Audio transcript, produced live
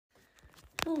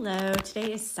Hello,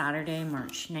 today is Saturday,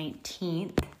 March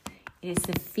 19th. It is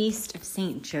the Feast of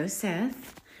St.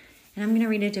 Joseph, and I'm going to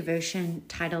read a devotion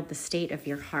titled The State of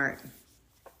Your Heart.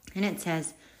 And it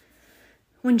says,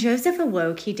 When Joseph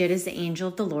awoke, he did as the angel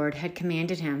of the Lord had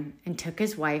commanded him and took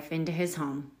his wife into his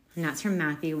home. And that's from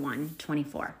Matthew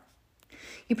 1:24.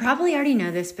 You probably already know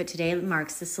this, but today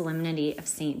marks the solemnity of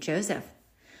St. Joseph.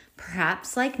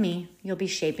 Perhaps, like me, you'll be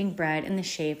shaping bread in the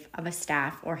shape of a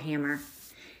staff or hammer.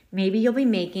 Maybe you'll be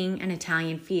making an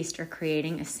Italian feast or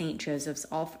creating a St. Joseph's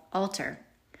altar.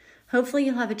 Hopefully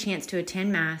you'll have a chance to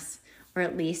attend Mass or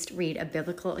at least read a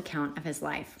biblical account of his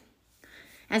life.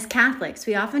 As Catholics,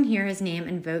 we often hear his name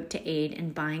invoked to aid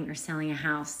in buying or selling a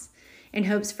house, in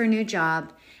hopes for a new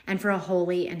job and for a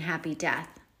holy and happy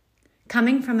death.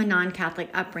 Coming from a non-Catholic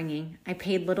upbringing, I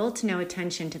paid little to no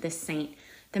attention to this saint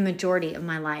the majority of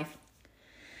my life.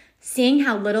 Seeing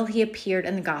how little he appeared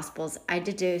in the Gospels, I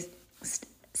deduced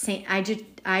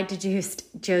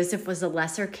Joseph was a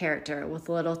lesser character with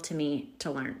little for me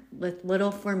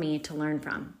to learn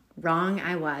from. Wrong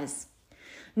I was.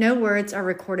 No words are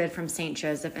recorded from St.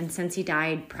 Joseph, and since he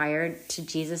died prior to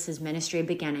Jesus' ministry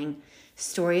beginning,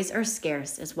 stories are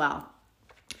scarce as well.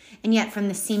 And yet from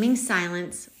the seeming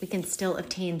silence, we can still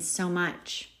obtain so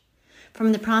much.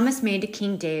 From the promise made to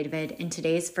King David in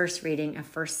today's first reading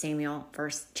of 1 Samuel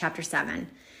chapter 7,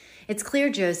 it's clear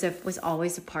Joseph was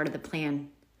always a part of the plan,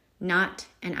 not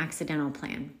an accidental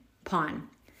pawn.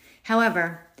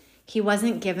 However, he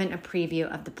wasn't given a preview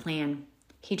of the plan.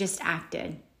 He just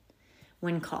acted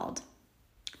when called.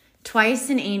 Twice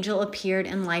an angel appeared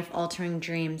in life-altering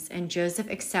dreams, and Joseph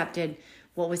accepted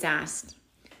what was asked.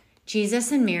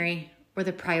 Jesus and Mary were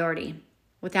the priority.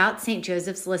 Without St.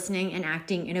 Joseph's listening and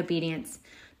acting in obedience,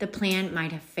 the plan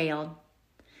might have failed.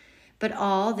 But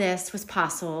all this was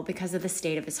possible because of the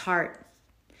state of his heart.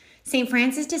 St.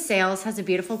 Francis de Sales has a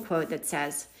beautiful quote that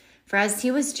says, "For as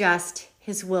he was just,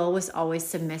 his will was always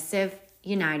submissive,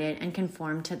 united, and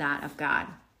conformed to that of God."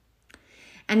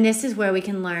 And this is where we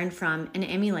can learn from and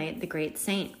emulate the great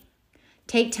saint.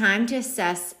 Take time to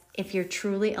assess if you're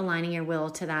truly aligning your will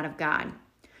to that of God.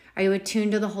 Are you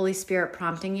attuned to the Holy Spirit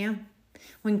prompting you?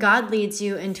 When God leads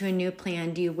you into a new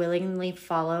plan, do you willingly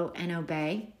follow and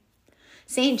obey?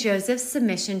 St. Joseph's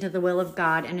submission to the will of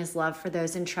God and his love for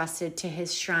those entrusted to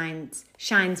his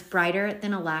shines brighter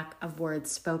than a lack of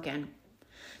words spoken.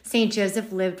 St.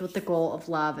 Joseph lived with the goal of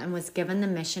love and was given the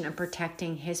mission of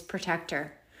protecting his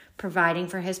protector, providing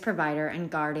for his provider, and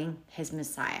guarding his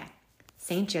Messiah.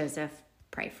 St. Joseph,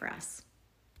 pray for us.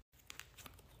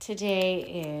 Today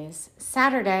is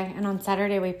Saturday, and on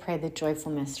Saturday we pray the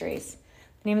joyful mysteries. In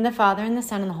the name of the Father, and the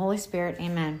Son, and the Holy Spirit,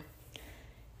 amen.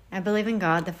 I believe in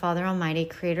God, the Father Almighty,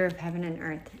 creator of heaven and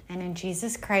earth, and in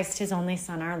Jesus Christ, his only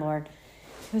Son, our Lord,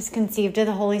 who was conceived of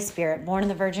the Holy Spirit, born of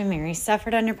the Virgin Mary,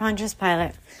 suffered under Pontius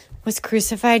Pilate, was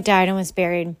crucified, died, and was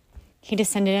buried. He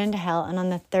descended into hell, and on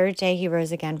the third day he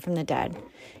rose again from the dead.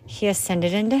 He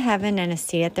ascended into heaven and is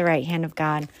seated at the right hand of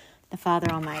God, the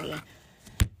Father Almighty.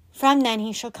 From then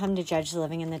he shall come to judge the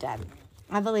living and the dead.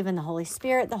 I believe in the Holy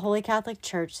Spirit, the Holy Catholic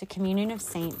Church, the communion of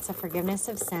saints, the forgiveness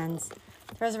of sins,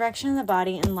 the resurrection of the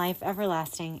body, and life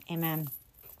everlasting. Amen.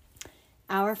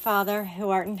 Our Father, who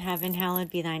art in heaven,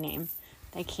 hallowed be thy name.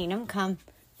 Thy kingdom come,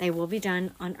 thy will be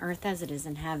done on earth as it is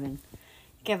in heaven.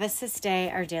 Give us this day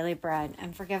our daily bread,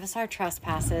 and forgive us our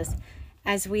trespasses,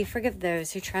 as we forgive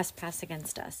those who trespass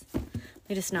against us.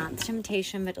 Lead us not into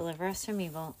temptation, but deliver us from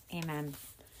evil. Amen.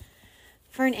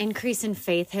 For an increase in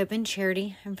faith, hope, and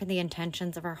charity, and for the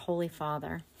intentions of our Holy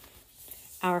Father.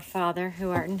 Our Father, who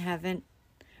art in heaven,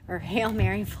 or Hail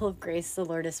Mary, full of grace, the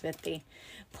Lord is with thee.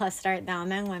 Blessed art thou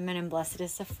among women, and blessed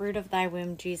is the fruit of thy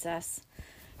womb, Jesus.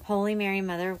 Holy Mary,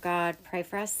 Mother of God, pray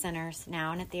for us sinners,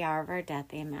 now and at the hour of our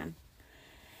death. Amen.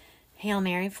 Hail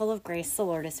Mary, full of grace, the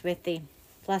Lord is with thee.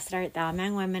 Blessed art thou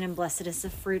among women, and blessed is the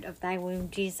fruit of thy womb,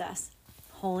 Jesus.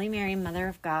 Holy Mary, Mother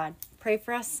of God, pray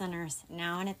for us sinners,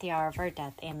 now and at the hour of our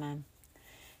death. Amen.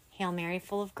 Hail Mary,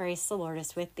 full of grace, the Lord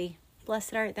is with thee.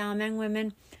 Blessed art thou among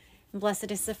women, and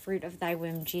blessed is the fruit of thy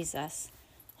womb, Jesus.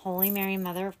 Holy Mary,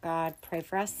 Mother of God, pray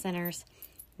for us sinners,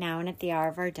 now and at the hour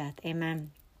of our death. Amen.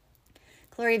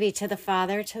 Glory be to the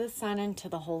Father, to the Son, and to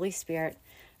the Holy Spirit,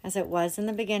 as it was in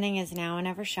the beginning, is now, and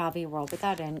ever shall be, world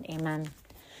without end. Amen.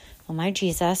 O my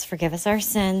Jesus, forgive us our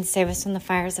sins, save us from the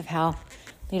fires of hell.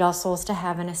 Lead all souls to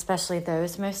heaven, especially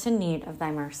those most in need of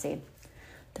thy mercy.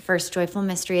 The first joyful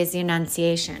mystery is the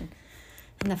Annunciation,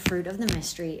 and the fruit of the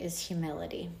mystery is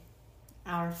humility.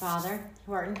 Our Father,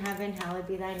 who art in heaven, hallowed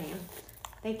be thy name.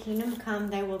 Thy kingdom come,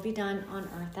 thy will be done on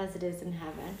earth as it is in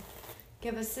heaven.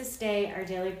 Give us this day our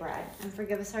daily bread, and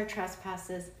forgive us our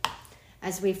trespasses,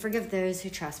 as we forgive those who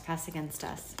trespass against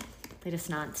us. Lead us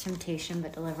not into temptation,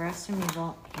 but deliver us from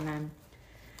evil. Amen.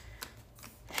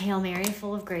 Hail Mary,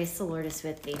 full of grace, the Lord is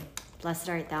with thee. Blessed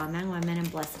art thou among women,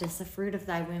 and blessed is the fruit of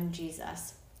thy womb,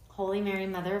 Jesus. Holy Mary,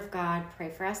 Mother of God, pray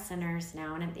for us sinners,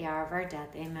 now and at the hour of our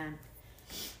death. Amen.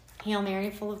 Hail Mary,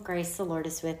 full of grace, the Lord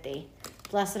is with thee.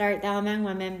 Blessed art thou among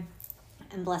women,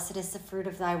 and blessed is the fruit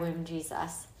of thy womb,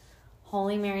 Jesus.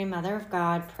 Holy Mary, Mother of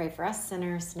God, pray for us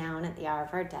sinners, now and at the hour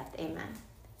of our death. Amen.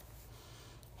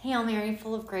 Hail Mary,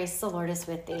 full of grace, the Lord is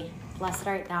with thee. Blessed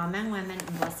art thou among women,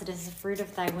 and blessed is the fruit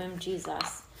of thy womb,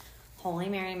 Jesus. Holy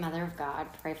Mary, Mother of God,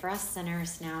 pray for us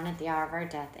sinners, now and at the hour of our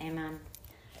death. Amen.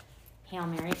 Hail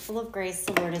Mary, full of grace,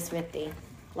 the Lord is with thee.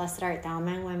 Blessed art thou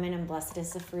among women, and blessed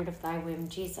is the fruit of thy womb,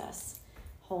 Jesus.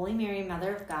 Holy Mary,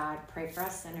 Mother of God, pray for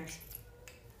us sinners,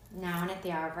 now and at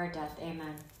the hour of our death.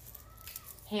 Amen.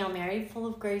 Hail Mary, full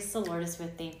of grace, the Lord is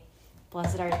with thee.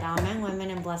 Blessed art thou among women,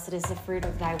 and blessed is the fruit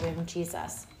of thy womb,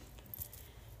 Jesus.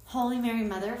 Holy Mary,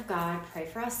 Mother of God, pray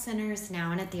for us sinners,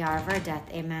 now and at the hour of our death.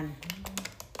 Amen.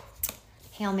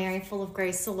 Hail Mary, full of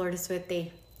grace, the Lord is with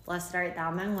thee. Blessed art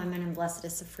thou among women, and blessed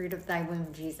is the fruit of thy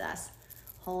womb, Jesus.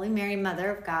 Holy Mary,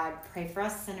 Mother of God, pray for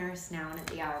us sinners, now and at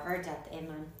the hour of our death.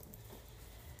 Amen.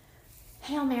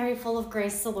 Hail Mary, full of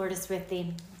grace, the Lord is with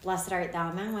thee. Blessed art thou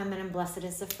among women, and blessed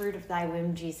is the fruit of thy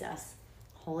womb, Jesus.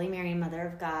 Holy Mary, Mother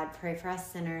of God, pray for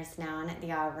us sinners, now and at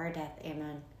the hour of our death.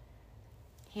 Amen.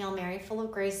 Hail Mary, full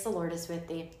of grace, the Lord is with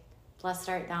thee. Blessed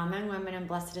art thou among women, and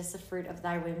blessed is the fruit of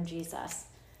thy womb, Jesus.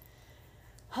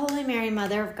 Holy Mary,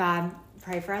 Mother of God,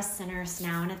 pray for us sinners,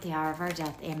 now and at the hour of our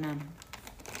death. Amen.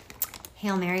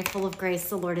 Hail Mary, full of grace,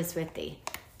 the Lord is with thee.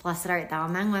 Blessed art thou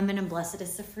among women, and blessed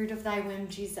is the fruit of thy womb,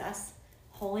 Jesus.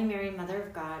 Holy Mary, Mother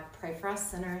of God, pray for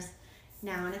us sinners,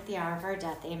 now and at the hour of our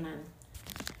death. Amen.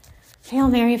 Hail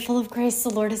Mary, full of grace, the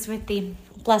Lord is with thee.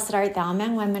 Blessed art thou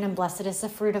among women, and blessed is the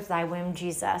fruit of thy womb,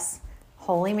 Jesus.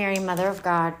 Holy Mary, Mother of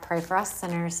God, pray for us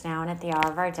sinners, now and at the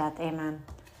hour of our death. Amen.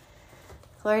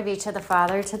 Glory be to the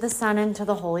Father, to the Son, and to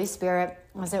the Holy Spirit,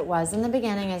 as it was in the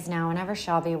beginning, is now, and ever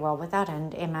shall be, world without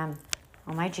end. Amen.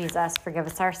 O my Jesus, forgive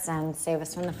us our sins, save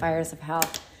us from the fires of hell.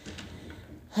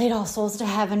 Lead all souls to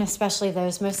heaven, especially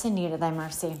those most in need of thy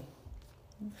mercy.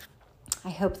 I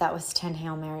hope that was 10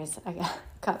 Hail Marys. I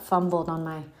got fumbled on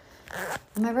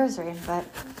my rosary, but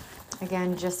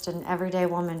again, just an everyday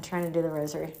woman trying to do the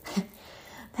rosary.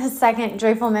 The second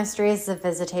joyful mystery is the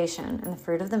visitation, and the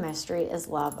fruit of the mystery is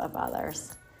love of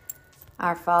others.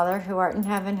 Our Father, who art in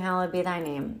heaven, hallowed be thy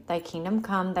name. Thy kingdom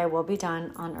come, thy will be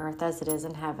done, on earth as it is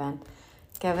in heaven.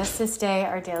 Give us this day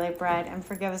our daily bread, and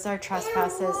forgive us our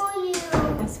trespasses,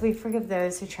 as we forgive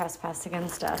those who trespass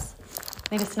against us.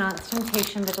 Lead us not into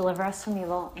temptation, but deliver us from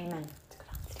evil. Amen. Let's go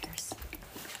downstairs.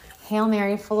 Hail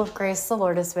Mary, full of grace, the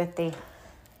Lord is with thee.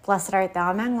 Blessed art thou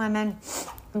among women,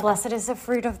 and blessed is the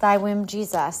fruit of thy womb,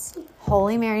 Jesus.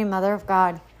 Holy Mary, Mother of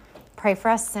God, pray for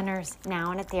us sinners,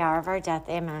 now and at the hour of our death.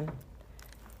 Amen.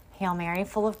 Hail Mary,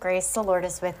 full of grace, the Lord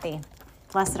is with thee.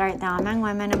 Blessed art thou among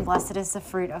women, and blessed is the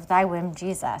fruit of thy womb,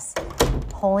 Jesus.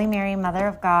 Holy Mary, Mother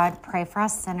of God, pray for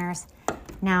us sinners,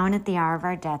 now and at the hour of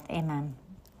our death. Amen.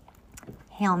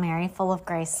 Hail Mary, full of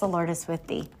grace, the Lord is with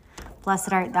thee.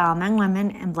 Blessed art thou among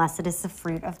women, and blessed is the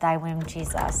fruit of thy womb,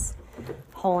 Jesus.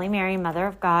 Holy Mary, Mother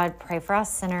of God, pray for us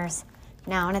sinners,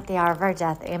 now and at the hour of our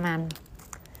death. Amen.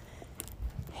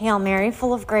 Hail Mary,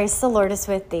 full of grace, the Lord is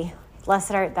with thee.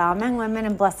 Blessed art thou among women,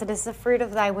 and blessed is the fruit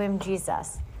of thy womb,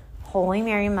 Jesus. Holy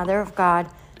Mary, Mother of God,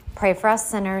 pray for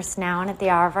us sinners, now and at the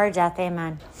hour of our death.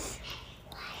 Amen.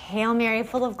 Hail Mary,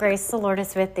 full of grace, the Lord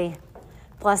is with thee.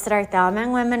 Blessed art thou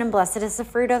among women, and blessed is the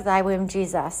fruit of thy womb,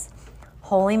 Jesus.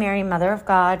 Holy Mary, Mother of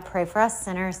God, pray for us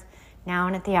sinners, now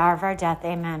and at the hour of our death.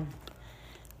 Amen.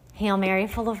 Hail Mary,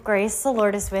 full of grace, the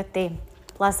Lord is with thee.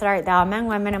 Blessed art thou among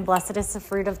women, and blessed is the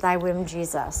fruit of thy womb,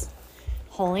 Jesus.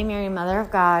 Holy Mary, Mother of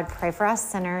God, pray for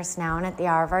us sinners, now and at the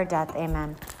hour of our death.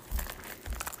 Amen.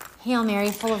 Hail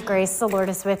Mary, full of grace, the Lord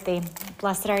is with thee.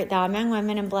 Blessed art thou among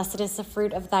women, and blessed is the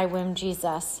fruit of thy womb,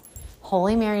 Jesus.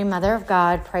 Holy Mary, Mother of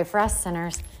God, pray for us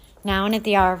sinners, now and at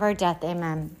the hour of our death.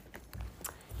 Amen.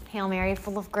 Hail Mary,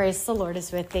 full of grace, the Lord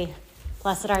is with thee.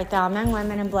 Blessed art thou among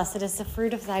women, and blessed is the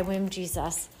fruit of thy womb,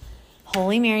 Jesus.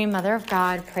 Holy Mary, Mother of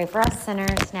God, pray for us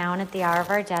sinners, now and at the hour of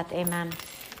our death. Amen.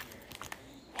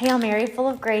 Hail Mary, full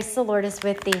of grace, the Lord is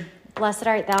with thee. Blessed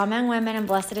art thou among women, and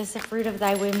blessed is the fruit of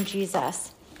thy womb,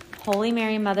 Jesus. Holy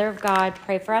Mary, Mother of God,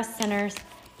 pray for us sinners,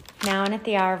 now and at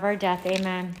the hour of our death.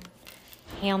 Amen.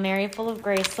 Hail Mary, full of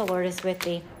grace, the Lord is with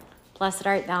thee. Blessed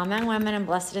art thou among women, and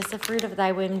blessed is the fruit of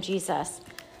thy womb, Jesus.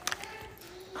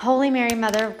 Holy Mary,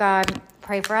 Mother of God,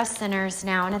 pray for us sinners,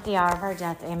 now and at the hour of our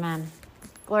death. Amen.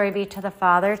 Glory be to the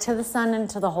Father, to the Son, and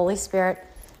to the Holy Spirit,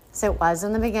 as it was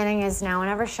in the beginning, is now, and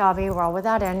ever shall be, world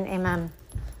without end. Amen.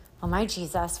 O my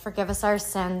Jesus, forgive us our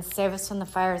sins, save us from the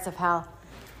fires of hell.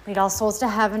 Lead all souls to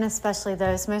heaven, especially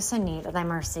those most in need of thy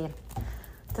mercy.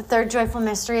 The third joyful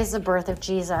mystery is the birth of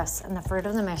Jesus, and the fruit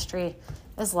of the mystery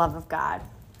is love of God.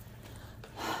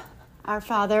 Our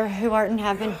Father, who art in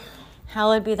heaven,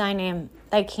 hallowed be thy name.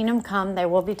 Thy kingdom come, thy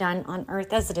will be done on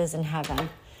earth as it is in heaven.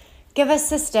 Give us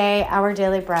this day our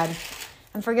daily bread,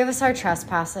 and forgive us our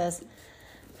trespasses,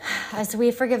 as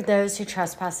we forgive those who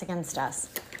trespass against us.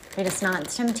 Lead us not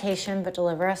into temptation, but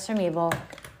deliver us from evil.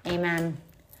 Amen.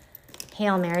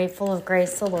 Hail Mary, full of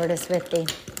grace, the Lord is with thee.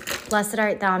 Blessed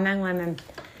art thou among women,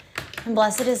 and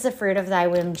blessed is the fruit of thy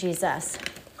womb, Jesus.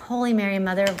 Holy Mary,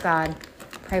 Mother of God,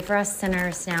 pray for us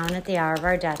sinners, now and at the hour of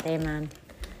our death. Amen.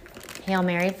 Hail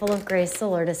Mary, full of grace, the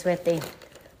Lord is with thee.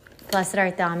 Blessed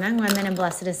art thou among women, and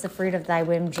blessed is the fruit of thy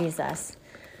womb, Jesus.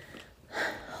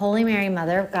 Holy Mary,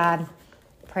 Mother of God,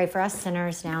 pray for us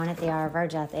sinners, now and at the hour of our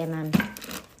death. Amen.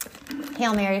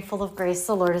 Hail Mary, full of grace,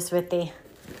 the Lord is with thee.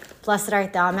 Blessed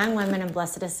art thou among women, and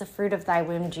blessed is the fruit of thy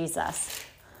womb, Jesus.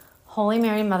 Holy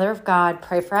Mary, Mother of God,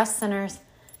 pray for us sinners,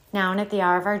 now and at the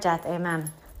hour of our death.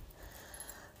 Amen.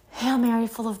 Hail Mary,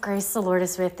 full of grace, the Lord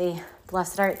is with thee.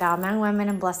 Blessed art thou among women,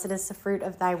 and blessed is the fruit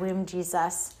of thy womb,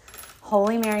 Jesus.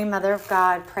 Holy Mary, Mother of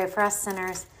God, pray for us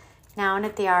sinners, now and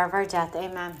at the hour of our death.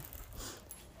 Amen.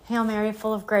 Hail Mary,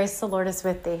 full of grace, the Lord is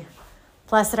with thee.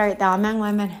 Blessed art thou among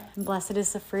women, and blessed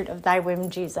is the fruit of thy womb,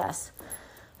 Jesus.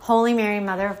 Holy Mary,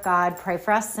 Mother of God, pray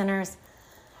for us sinners,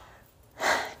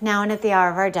 now and at the hour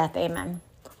of our death. Amen.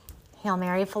 Hail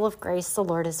Mary, full of grace, the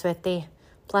Lord is with thee.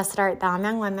 Blessed art thou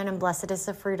among women, and blessed is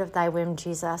the fruit of thy womb,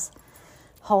 Jesus.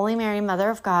 Holy Mary, Mother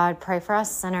of God, pray for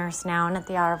us sinners, now and at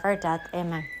the hour of our death.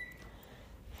 Amen.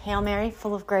 Hail Mary,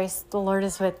 full of grace, the Lord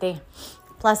is with thee.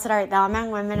 Blessed art thou among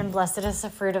women, and blessed is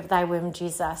the fruit of thy womb,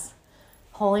 Jesus.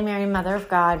 Holy Mary, Mother of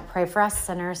God, pray for us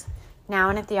sinners, now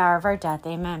and at the hour of our death.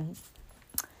 Amen.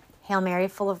 Hail Mary,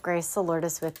 full of grace, the Lord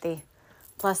is with thee.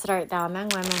 Blessed art thou among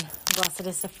women, and blessed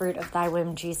is the fruit of thy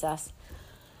womb, Jesus.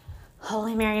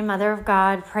 Holy Mary, Mother of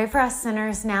God, pray for us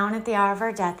sinners, now and at the hour of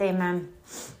our death. Amen.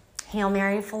 Hail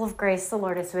Mary, full of grace, the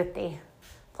Lord is with thee.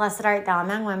 Blessed art thou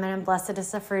among women, and blessed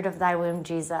is the fruit of thy womb,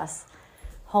 Jesus.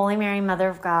 Holy Mary, Mother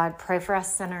of God, pray for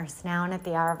us sinners, now and at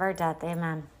the hour of our death.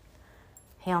 Amen.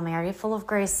 Hail Mary, full of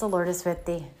grace, the Lord is with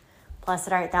thee.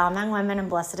 Blessed art thou among women, and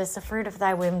blessed is the fruit of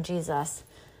thy womb, Jesus.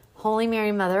 Holy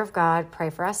Mary, Mother of God, pray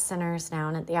for us sinners, now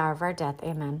and at the hour of our death.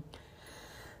 Amen.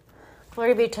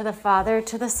 Glory be to the Father,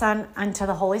 to the Son, and to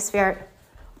the Holy Spirit,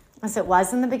 as it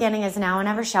was in the beginning, is now, and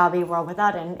ever shall be, world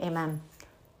without end. Amen.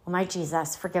 O my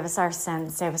Jesus, forgive us our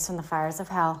sins, save us from the fires of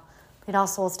hell. Lead all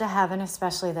souls to heaven,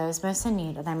 especially those most in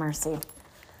need of thy mercy.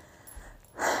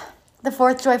 The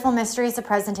fourth joyful mystery is the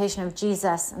presentation of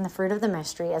Jesus, and the fruit of the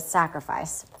mystery is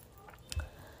sacrifice.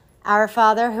 Our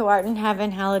Father, who art in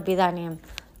heaven, hallowed be thy name.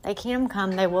 Thy kingdom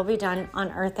come, thy will be done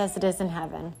on earth as it is in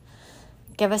heaven.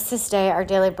 Give us this day our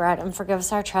daily bread, and forgive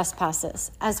us our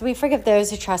trespasses, as we forgive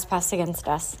those who trespass against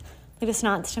us. Lead us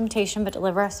not into temptation, but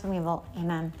deliver us from evil.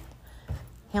 Amen.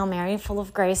 Hail Mary, full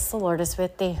of grace, the Lord is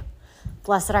with thee.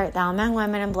 Blessed art thou among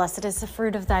women, and blessed is the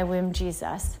fruit of thy womb,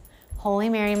 Jesus. Holy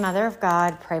Mary, Mother of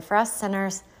God, pray for us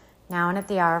sinners, now and at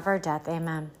the hour of our death.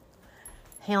 Amen.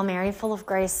 Hail Mary, full of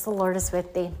grace, the Lord is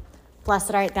with thee.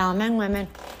 Blessed art thou among women,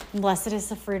 and blessed is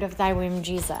the fruit of thy womb,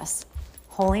 Jesus.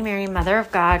 Holy Mary, Mother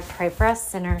of God, pray for us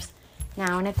sinners,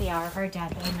 now and at the hour of our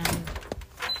death. Amen.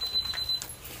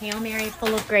 Hail Mary,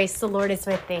 full of grace, the Lord is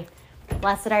with thee.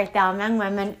 Blessed art thou among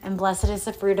women, and blessed is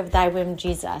the fruit of thy womb,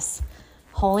 Jesus.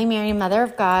 Holy Mary, Mother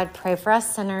of God, pray for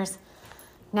us sinners,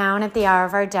 now and at the hour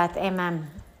of our death. Amen.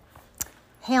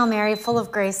 Hail Mary, full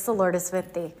of grace, the Lord is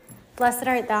with thee. Blessed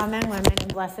art thou among women,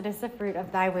 and blessed is the fruit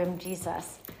of thy womb,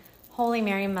 Jesus. Holy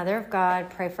Mary, Mother of God,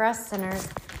 pray for us sinners,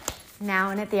 now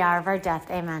and at the hour of our death.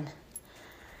 Amen.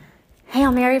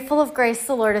 Hail Mary, full of grace,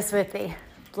 the Lord is with thee.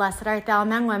 Blessed art thou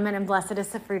among women, and blessed is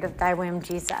the fruit of thy womb,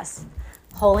 Jesus.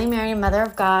 Holy Mary, Mother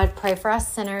of God, pray for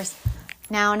us sinners,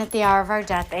 now and at the hour of our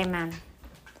death. Amen.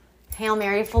 Hail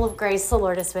Mary, full of grace, the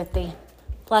Lord is with thee.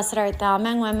 Blessed art thou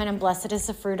among women, and blessed is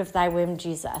the fruit of thy womb,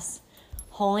 Jesus.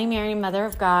 Holy Mary, Mother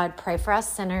of God, pray for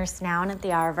us sinners, now and at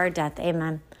the hour of our death.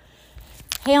 Amen.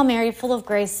 Hail Mary, full of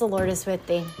grace, the Lord is with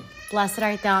thee. Blessed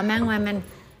art thou among women,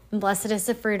 and blessed is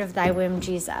the fruit of thy womb,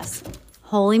 Jesus.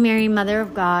 Holy Mary, Mother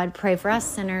of God, pray for us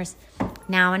sinners,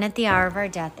 now and at the hour of our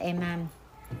death. Amen.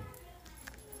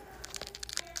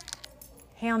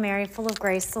 Hail Mary, full of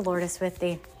grace, the Lord is with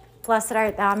thee. Blessed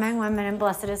art thou among women, and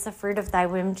blessed is the fruit of thy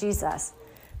womb, Jesus.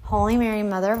 Holy Mary,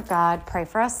 Mother of God, pray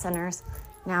for us sinners,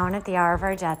 now and at the hour of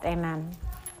our death. Amen.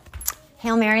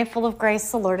 Hail Mary, full of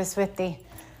grace, the Lord is with thee.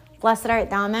 Blessed art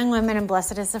thou among women, and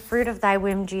blessed is the fruit of thy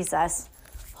womb, Jesus.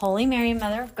 Holy Mary,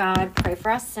 Mother of God, pray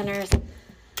for us sinners,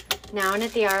 now and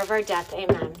at the hour of our death.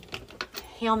 Amen.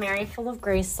 Hail Mary, full of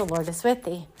grace, the Lord is with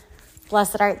thee.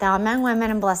 Blessed art thou among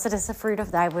women, and blessed is the fruit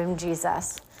of thy womb,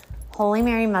 Jesus. Holy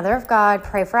Mary, Mother of God,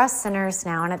 pray for us sinners,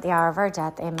 now and at the hour of our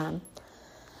death. Amen.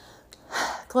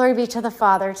 Glory be to the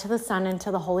Father, to the Son, and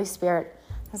to the Holy Spirit,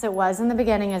 as it was in the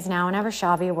beginning, is now, and ever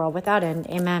shall be, a world without end.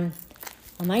 Amen.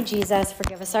 O my Jesus,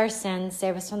 forgive us our sins,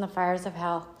 save us from the fires of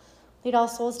hell. Lead all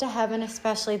souls to heaven,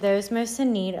 especially those most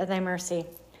in need of thy mercy.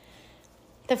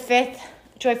 The fifth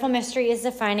joyful mystery is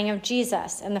the finding of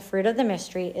Jesus, and the fruit of the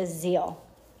mystery is zeal.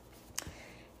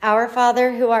 Our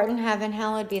Father, who art in heaven,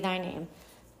 hallowed be thy name.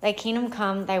 Thy kingdom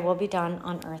come, thy will be done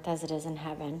on earth as it is in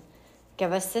heaven.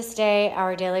 Give us this day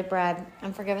our daily bread,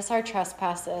 and forgive us our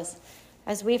trespasses,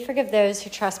 as we forgive those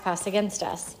who trespass against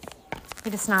us.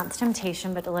 Lead us not into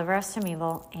temptation, but deliver us from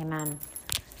evil. Amen.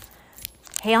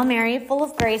 Hail Mary, full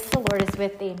of grace, the Lord is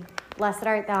with thee. Blessed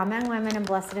art thou among women, and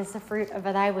blessed is the fruit of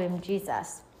thy womb,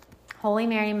 Jesus. Holy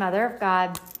Mary, Mother of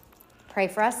God, pray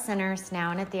for us sinners,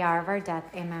 now and at the hour of our death.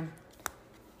 Amen.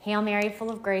 Hail Mary,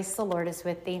 full of grace, the Lord is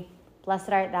with thee. Blessed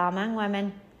art thou among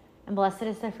women, and blessed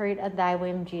is the fruit of thy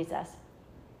womb, Jesus.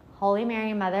 Holy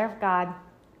Mary, Mother of God,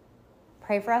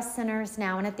 pray for us sinners,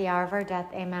 now and at the hour of our death.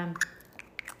 Amen.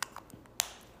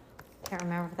 Can't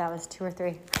remember if that was 2 or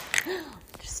 3.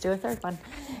 Just do a third one.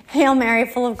 Hail Mary,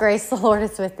 full of grace, the Lord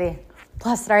is with thee.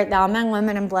 Blessed art thou among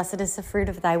women, and blessed is the fruit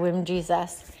of thy womb,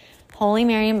 Jesus. Holy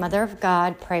Mary, Mother of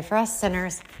God, pray for us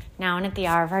sinners, now and at the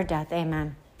hour of our death.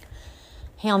 Amen.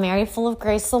 Hail Mary, full of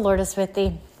grace, the Lord is with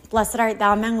thee. Blessed art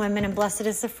thou among women, and blessed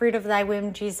is the fruit of thy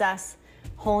womb, Jesus.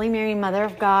 Holy Mary, Mother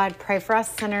of God, pray for us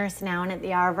sinners, now and at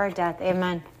the hour of our death.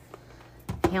 Amen.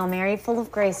 Hail Mary, full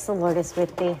of grace, the Lord is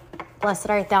with thee. Blessed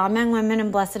art thou among women,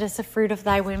 and blessed is the fruit of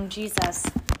thy womb, Jesus.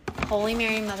 Holy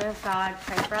Mary, Mother of God,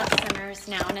 pray for us sinners,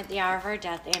 now and at the hour of our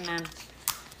death. Amen.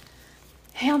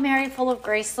 Hail Mary, full of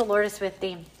grace, the Lord is with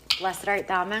thee. Blessed art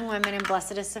thou among women, and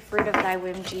blessed is the fruit of thy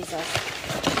womb, Jesus.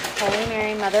 Holy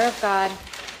Mary, Mother of God,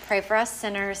 pray for us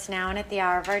sinners, now and at the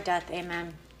hour of our death.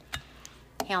 Amen.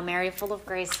 Hail Mary, full of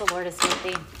grace, the Lord is with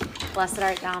thee. Blessed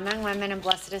art thou among women, and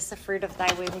blessed is the fruit of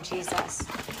thy womb, Jesus.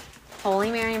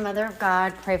 Holy Mary, Mother of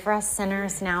God, pray for us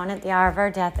sinners, now and at the hour of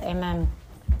our death. Amen.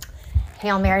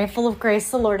 Hail Mary, full of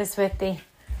grace, the Lord is with thee.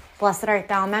 Blessed art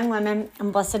thou among women,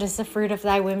 and blessed is the fruit of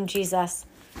thy womb, Jesus.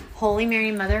 Holy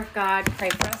Mary, Mother of God, pray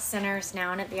for us sinners,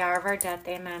 now and at the hour of our death.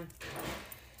 Amen.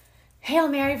 Hail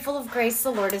Mary, full of grace,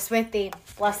 the Lord is with thee.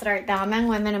 Blessed art thou among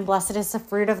women, and blessed is the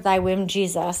fruit of thy womb,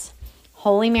 Jesus.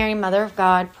 Holy Mary, Mother of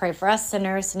God, pray for us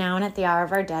sinners, now and at the hour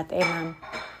of our death. Amen.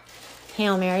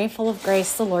 Hail Mary, full of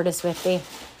grace, the Lord is with thee.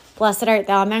 Blessed art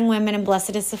thou among women, and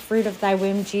blessed is the fruit of thy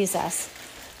womb, Jesus.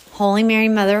 Holy Mary,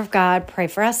 Mother of God, pray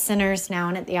for us sinners, now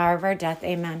and at the hour of our death.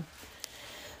 Amen.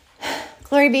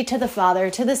 Glory be to the Father,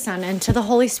 to the Son, and to the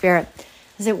Holy Spirit,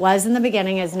 as it was in the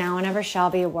beginning, is now, and ever shall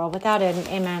be, a world without end.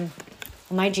 Amen.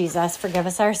 O my Jesus, forgive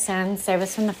us our sins, save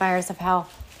us from the fires of hell.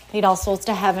 Lead all souls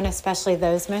to heaven, especially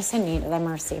those most in need of thy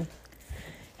mercy.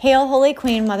 Hail, Holy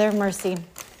Queen, Mother of Mercy,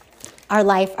 our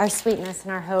life, our sweetness,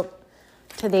 and our hope.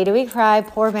 To thee do we cry,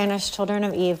 poor banished children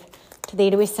of Eve. To thee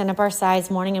do we send up our sighs,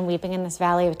 mourning and weeping in this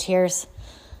valley of tears.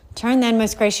 Turn then,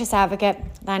 most gracious advocate,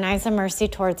 thine eyes of mercy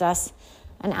towards us,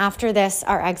 and after this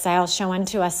our exile show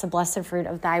unto us the blessed fruit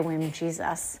of thy womb,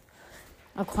 Jesus.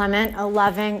 O clement, O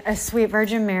loving, O sweet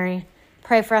Virgin Mary,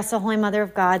 pray for us, O Holy Mother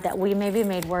of God, that we may be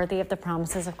made worthy of the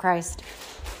promises of Christ.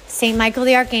 Saint Michael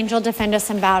the Archangel, defend us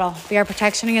in battle. Be our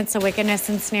protection against the wickedness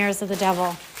and snares of the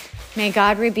devil. May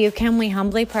God rebuke him, we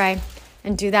humbly pray.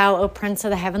 And do thou, O Prince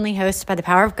of the heavenly host, by the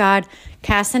power of God,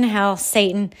 cast into hell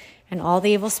Satan and all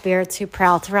the evil spirits who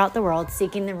prowl throughout the world,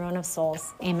 seeking the ruin of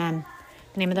souls. Amen. In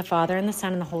the name of the Father, and the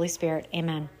Son, and the Holy Spirit.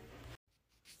 Amen.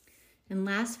 And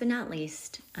last but not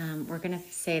least, we're going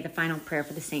to say the final prayer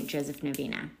for the St. Joseph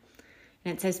Novena.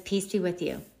 And it says, peace be with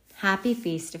you. Happy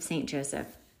feast of St. Joseph.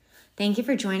 Thank you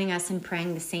for joining us in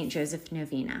praying the St. Joseph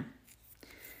Novena.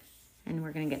 And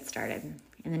we're going to get started.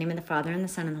 In the name of the Father, and the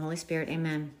Son, and the Holy Spirit.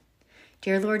 Amen.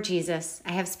 Dear Lord Jesus,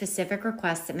 I have specific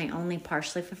requests that may only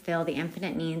partially fulfill the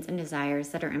infinite needs and desires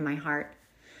that are in my heart.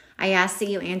 I ask that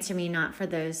you answer me not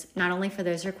only for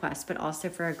those requests, but also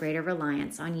for a greater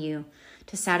reliance on you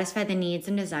to satisfy the needs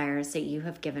and desires that you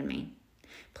have given me.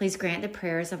 Please grant the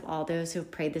prayers of all those who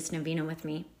have prayed this novena with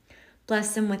me.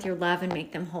 Bless them with your love and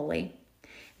make them holy.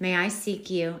 May I seek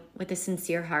you with a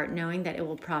sincere heart, knowing that it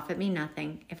will profit me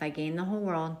nothing if I gain the whole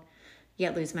world,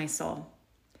 yet lose my soul.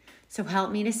 So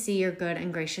help me to see your good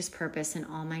and gracious purpose in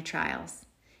all my trials.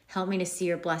 Help me to see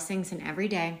your blessings in every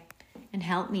day, and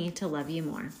help me to love you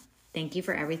more. Thank you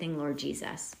for everything, Lord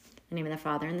Jesus. In the name of the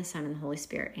Father, and the Son, and the Holy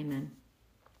Spirit. Amen.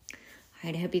 All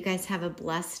right, I hope you guys have a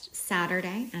blessed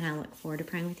Saturday, and I look forward to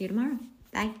praying with you tomorrow.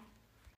 Bye.